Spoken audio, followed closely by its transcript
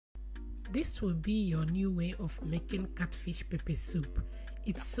This will be your new way of making catfish pepper soup.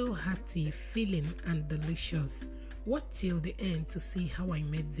 It's so hearty, filling and delicious. Watch till the end to see how I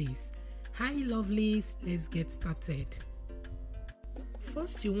made this. Hi lovelies, let's get started.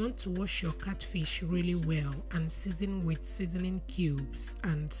 First, you want to wash your catfish really well and season with seasoning cubes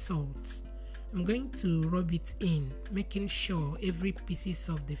and salt. I'm going to rub it in, making sure every pieces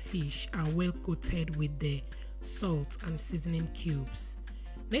of the fish are well coated with the salt and seasoning cubes.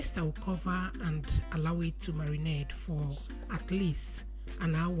 Next, I will cover and allow it to marinate for at least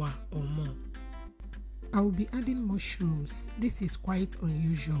an hour or more. I will be adding mushrooms. This is quite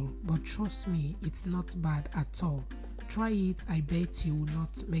unusual, but trust me, it's not bad at all. Try it, I bet you will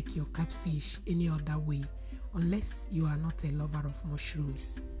not make your catfish any other way, unless you are not a lover of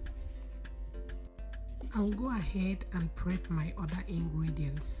mushrooms. I'll go ahead and prep my other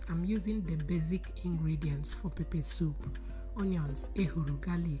ingredients. I'm using the basic ingredients for pepper soup: onions, ehuru,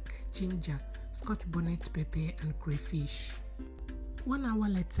 garlic, ginger, scotch bonnet pepper and crayfish. 1 hour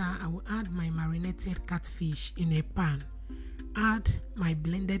later, I will add my marinated catfish in a pan. Add my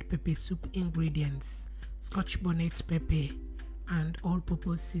blended pepper soup ingredients, scotch bonnet pepper and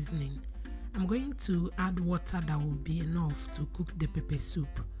all-purpose seasoning. I'm going to add water that will be enough to cook the pepper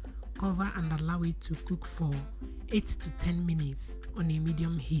soup. Cover and allow it to cook for 8 to 10 minutes on a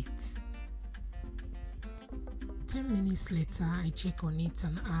medium heat. 10 minutes later, I check on it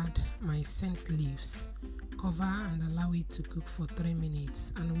and add my scent leaves. Cover and allow it to cook for 3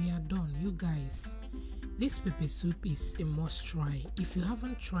 minutes and we are done, you guys. This pepper soup is a must try. If you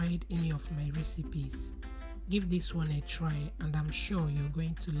haven't tried any of my recipes, give this one a try and I'm sure you're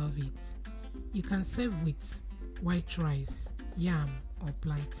going to love it. You can serve with white rice, yam or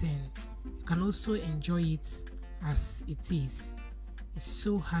plantain. You can also enjoy it as it is. It's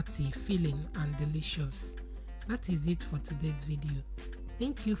so hearty, filling and delicious. That is it for today's video.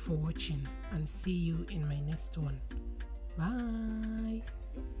 Thank you for watching and see you in my next one. Bye.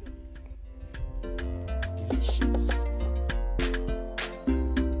 Delicious.